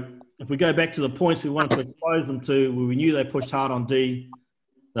 So if we go back to the points we wanted to expose them to, we knew they pushed hard on D.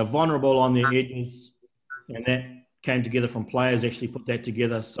 They're vulnerable on their edges, and that came together from players actually put that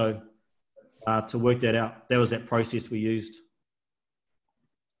together. So to work that out, that was that process we used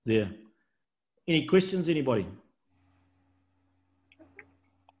there. Any questions, anybody?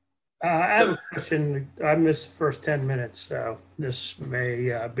 I have a question. I missed the first 10 minutes, so this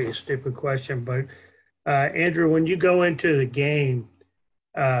may be a stupid question, but Andrew, when you go into the game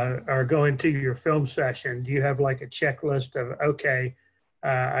or go into your film session, do you have like a checklist of, okay,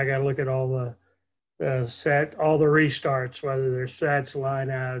 I got to look at all the all the restarts, whether they're sets,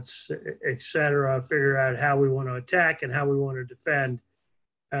 lineouts, et cetera, figure out how we want to attack and how we want to defend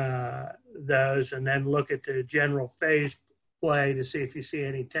those, and then look at the general phase play to see if you see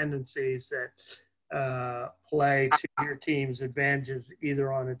any tendencies that play to your team's advantages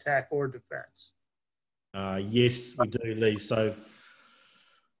either on attack or defense? Yes, we do, Lee. So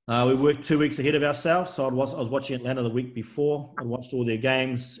we worked 2 weeks ahead of ourselves. So I was watching Atlanta the week before. I watched all their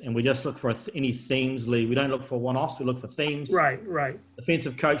games, and we just look for any themes, Lee. We don't look for one-offs. We look for themes. Right, right.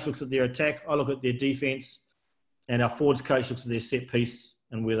 Defensive coach looks at their attack. I look at their defense, and our forwards coach looks at their set piece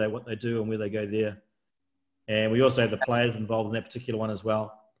and what they do and where they go there. And we also have the players involved in that particular one as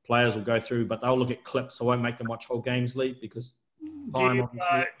well. Players will go through, but they'll look at clips. So I won't make them watch whole games, Lee, because time,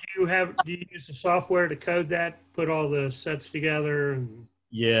 obviously. Do you use the software to code that, put all the sets together? And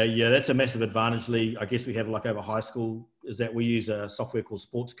Yeah, that's a massive advantage, Lee. I guess we have like over high school is that we use a software called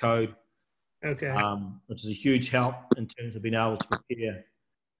Sports Code, okay, which is a huge help in terms of being able to prepare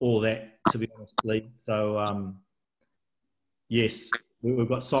all that, to be honest, Lee. So, yes, we've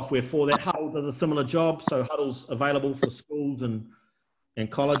got software for that. Huddle does a similar job. So Huddle's available for schools and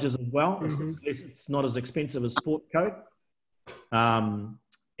colleges as well. Mm-hmm. It's not as expensive as Sports Code.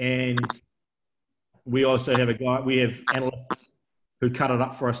 And we also have we have analysts who cut it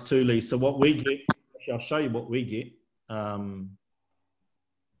up for us too, Lee. So what we get, actually I'll show you what we get.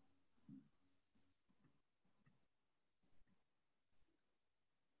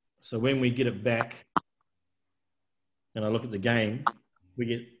 So when we get it back and I look at the game, we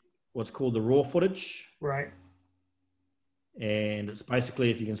get what's called the raw footage. right. And it's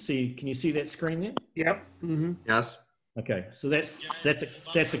basically, if you can see, can you see that screen there? Yep. Mm-hmm. Yes. Okay, so that's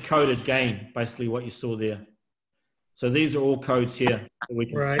a coded game, basically what you saw there. So these are all codes here that we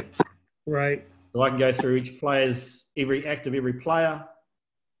can Right, see. right. So I can go through each player's, every act of every player,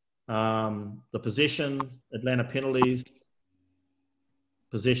 the possession, Atlanta penalties,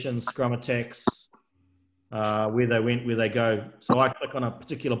 possession, scrum attacks, where they went, where they go. So I click on a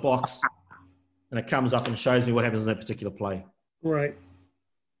particular box and it comes up and shows me what happens in that particular play. Right.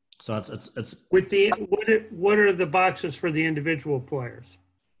 So it's With what are the boxes for the individual players?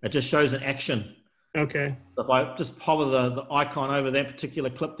 it just shows an action. Okay. If I just hover the icon over that particular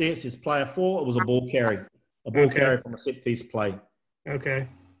clip there, it says player 4, it was a ball carry. A ball carry from a set piece play. Okay.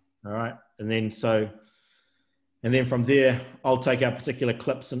 All right. And then from there, I'll take our particular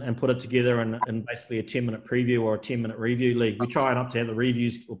clips and put it together in basically a 10-minute preview or a 10-minute review league. We try not to have the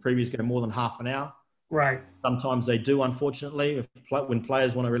reviews or previews go more than half an hour. Right. Sometimes they do, unfortunately, when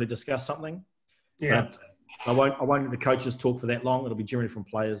players want to really discuss something. Yeah. But I won't let the coaches talk for that long. It'll be generally from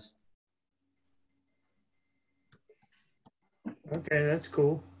players. Okay, that's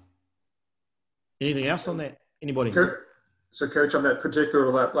cool. Anything else on that? Anybody? So, Coach, on that particular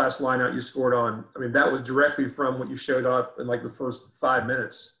last line out you scored on, I mean, that was directly from what you showed off in like the first 5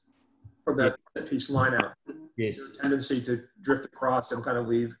 minutes from that piece line out. Yes. Your tendency to drift across and kind of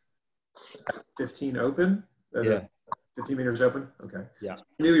leave 15 open? 15 meters open? Okay. Yeah. So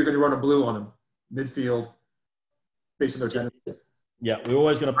you knew you were going to run a blue on them, midfield, based on their tendency. Yeah, we're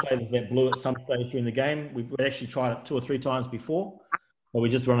always going to play that blue at some stage during the game. We've actually tried it 2 or 3 times before, but we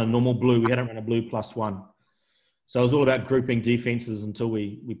just run a normal blue. We hadn't run a blue +1. So it was all about grouping defenses until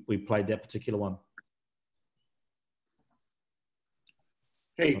we played that particular one.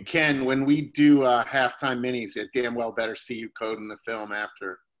 Hey, Ken, when we do halftime minis, it damn well better see you coding the film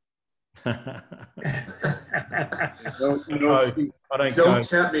after. Don't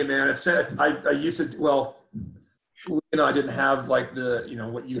tempt me, man. I used to, well, I didn't have like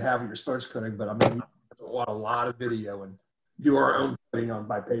what you have in your sports coding, but I mean, we watch a lot of video and do our own coding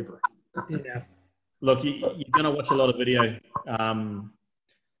by paper. Yeah. Look, you're going to watch a lot of video. And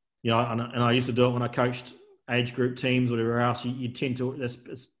I used to do it when I coached age group teams, whatever else. You tend to, that's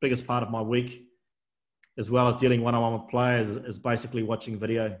the biggest part of my week, as well as dealing one-on-one with players, is basically watching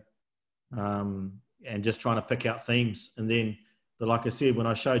video and just trying to pick out themes. And then, but like I said, when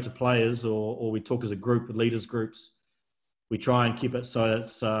I show to players or we talk as a group with leaders groups, we try and keep it so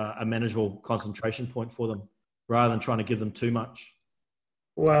it's a manageable concentration point for them rather than trying to give them too much.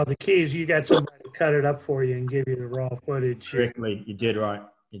 Well, the key is you got somebody to cut it up for you and give you the raw footage. Correctly. You did right.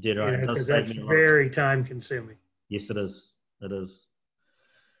 You did right. It does Because save that's me a lot. very time consuming. Yes, it is. It is.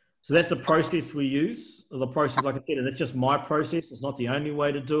 So that's the process we use. The process, like I said, and it's just my process. It's not the only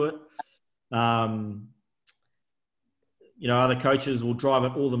way to do it. Other coaches will drive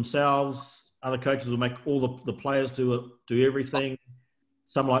it all themselves. Other coaches will make all the players do everything.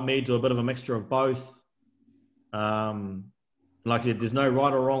 Some like me do a bit of a mixture of both. Like I said, there's no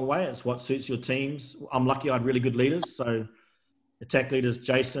right or wrong way. It's what suits your teams. I'm lucky I had really good leaders. So attack leaders,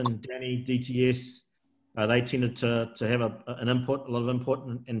 Jason, Danny, DTS, they tended to have a lot of input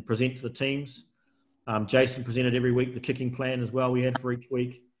and present to the teams. Jason presented every week the kicking plan as well we had for each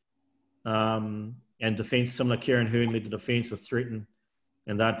week. And defence, similar, Kieran Hearn led the defence with Threaten,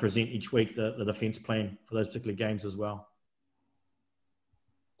 and they'd present each week the defence plan for those particular games as well.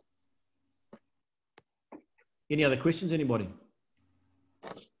 Any other questions, anybody?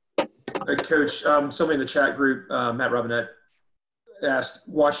 Coach, somebody in the chat group, Matt Robinette, asked,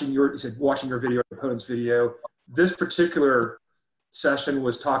 watching your video, opponent's video. This particular session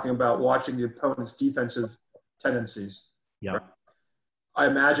was talking about watching the opponent's defensive tendencies. Yeah. Right? I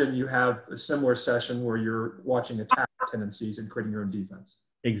imagine you have a similar session where you're watching attack tendencies and creating your own defense.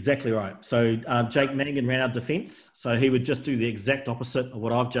 Exactly right. So Jake Mangan ran our defence. So he would just do the exact opposite of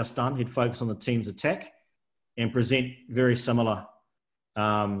what I've just done. He'd focus on the team's attack and present very similar.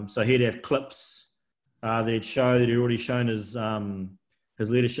 So he'd have clips that he'd show that he'd already shown his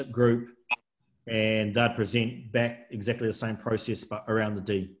leadership group, and they'd present back exactly the same process but around the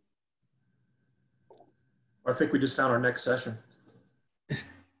D. I think we just found our next session.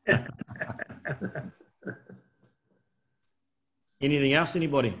 Anything else,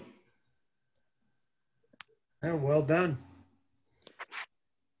 anybody? Oh, well done.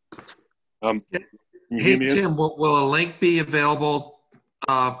 Hey, Tim, will a link be available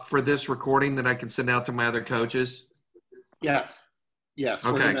for this recording that I can send out to my other coaches? Yes. Yes.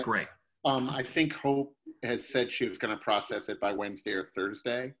 Okay, great. I think Hope has said she was going to process it by Wednesday or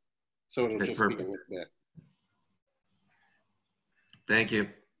Thursday. So it'll just be a little bit. Thank you.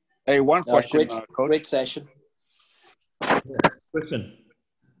 Hey, one question, Coach. Great session. Question.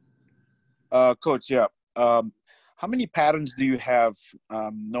 Coach, yeah. How many patterns do you have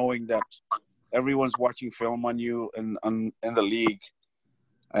knowing that everyone's watching film on you in the league?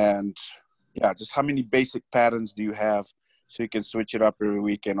 And, yeah, just how many basic patterns do you have so you can switch it up every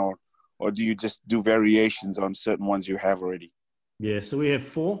weekend, or do you just do variations on certain ones you have already? Yeah, so we have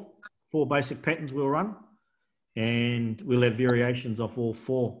four basic patterns we'll run, and we'll have variations of all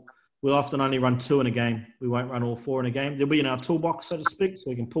four. We'll often only run 2 in a game. We won't run all 4 in a game. They'll be in our toolbox, so to speak,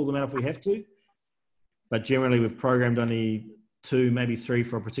 so we can pull them out if we have to. But generally, we've programmed only 2, maybe 3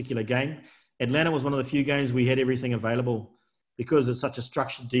 for a particular game. Atlanta was one of the few games we had everything available. Because it's such a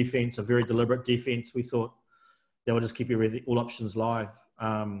structured defense, a very deliberate defense, we thought they would just keep all options live.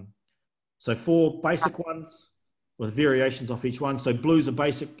 So 4 basic ones with variations off each one. So blue's a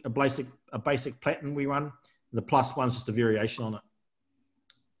basic pattern we run. The plus one's just a variation on it.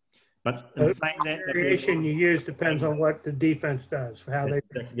 But in saying that, the variation you use depends on what the defense does, how they.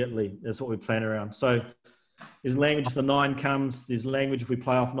 Exactly. That's what we plan around. So there's language if the 9 comes. There's language if we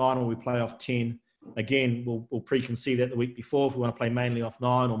play off 9 or we play off 10. Again, we'll preconceive that the week before if we want to play mainly off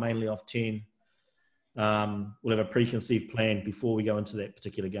 9 or mainly off 10. We'll have a preconceived plan before we go into that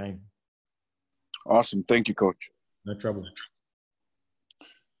particular game. Awesome. Thank you, Coach. No trouble.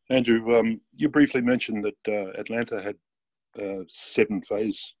 Andrew, you briefly mentioned that Atlanta had 7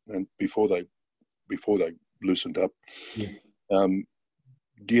 phase and before they loosened up. Yeah.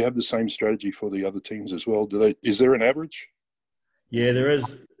 Do you have the same strategy for the other teams as well? Is there an average? Yeah, there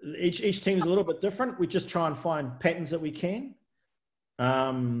is. Each team is a little bit different. We just try and find patterns that we can.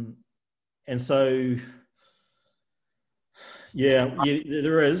 And so, yeah,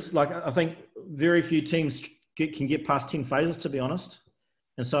 there is. Like, I think very few teams can get past 10 phases, to be honest.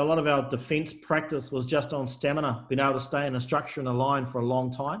 And so a lot of our defense practice was just on stamina, being able to stay in a structure and a line for a long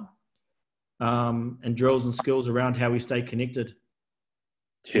time. and drills and skills around how we stay connected.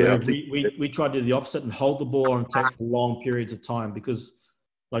 Yeah, we try to do the opposite and hold the ball on attack for long periods of time because,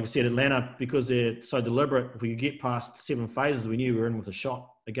 like I said, Atlanta, because they're so deliberate, if we could get past 7 phases, we knew we were in with a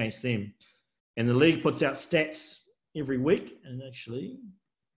shot against them. And the league puts out stats every week. And actually,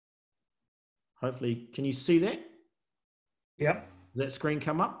 hopefully, can you see that? Yep. Does that screen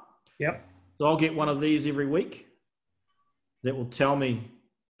come up? Yep. So I'll get one of these every week that will tell me.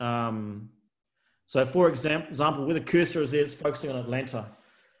 So for example, where the cursor is there, it's focusing on Atlanta.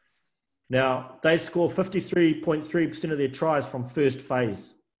 Now, they score 53.3% of their tries from first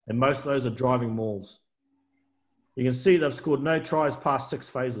phase, and most of those are driving mauls. You can see they've scored no tries past 6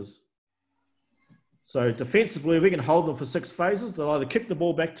 phases. So defensively, if we can hold them for 6 phases, they'll either kick the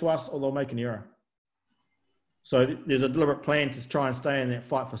ball back to us or they'll make an error. So there's a deliberate plan to try and stay in that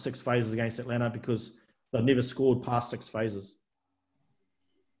fight for 6 phases against Atlanta because they've never scored past 6 phases.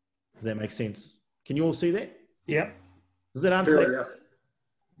 Does that make sense? Can you all see that? Yep. Does that answer that?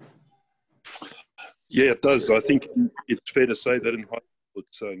 Yeah, it does. I think it's fair to say that in high school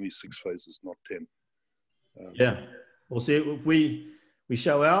it's only 6 phases, not 10. Yeah. Well, see, if we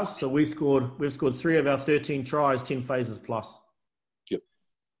show ours, so we've scored 3 of our 13 tries, 10 phases plus. Yep.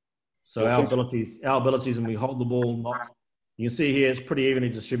 So our abilities, and we hold the ball. You can see here it's pretty evenly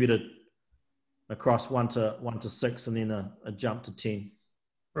distributed across 1 to 6, and then a jump to 10.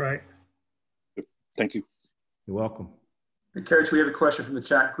 Right. Yep. Thank you. You're welcome. Hey, Coach, we have a question from the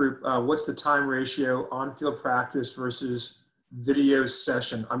chat group. What's the time ratio on field practice versus video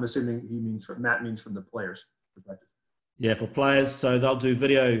session? I'm assuming Matt means from the players' perspective. Yeah, for players, so they'll do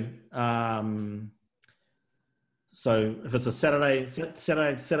video. So if it's a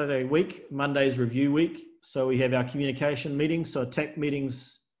Saturday week, Monday's review week. So we have our communication meetings, so attack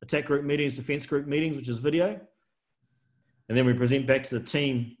group meetings, defense group meetings, which is video. And then we present back to the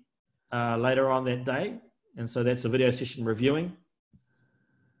team later on that day. And so that's a video session reviewing.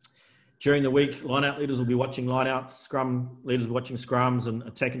 During the week, line-out leaders will be watching line-outs, scrum leaders will be watching scrums, and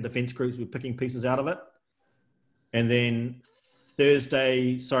attack and defense groups will be picking pieces out of it. And then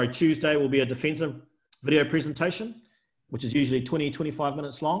Tuesday will be a defensive video presentation, which is usually 20, 25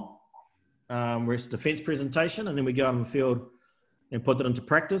 minutes long, where it's a defense presentation, and then we go out on the field and put it into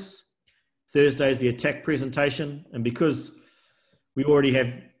practice. Thursday is the attack presentation, and because we already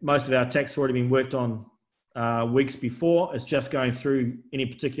have most of our attacks already been worked on weeks before, it's just going through any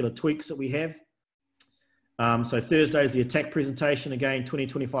particular tweaks that we have. So Thursday is the attack presentation, again, 20,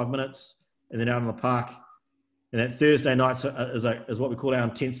 25 minutes, and then out on the park. And that Thursday night is what we call our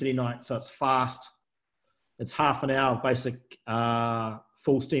intensity night. So it's fast. It's half an hour of basic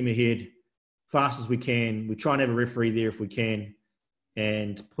full steam ahead, fast as we can. We try and have a referee there if we can,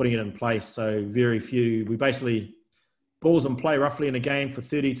 and putting it in place. So very few. We basically balls in play roughly in a game for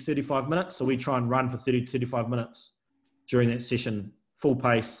 30 to 35 minutes. So we try and run for 30 to 35 minutes during that session, full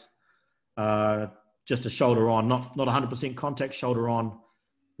pace, just a shoulder on, not 100% contact, shoulder on,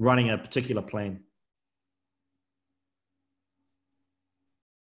 running a particular plan.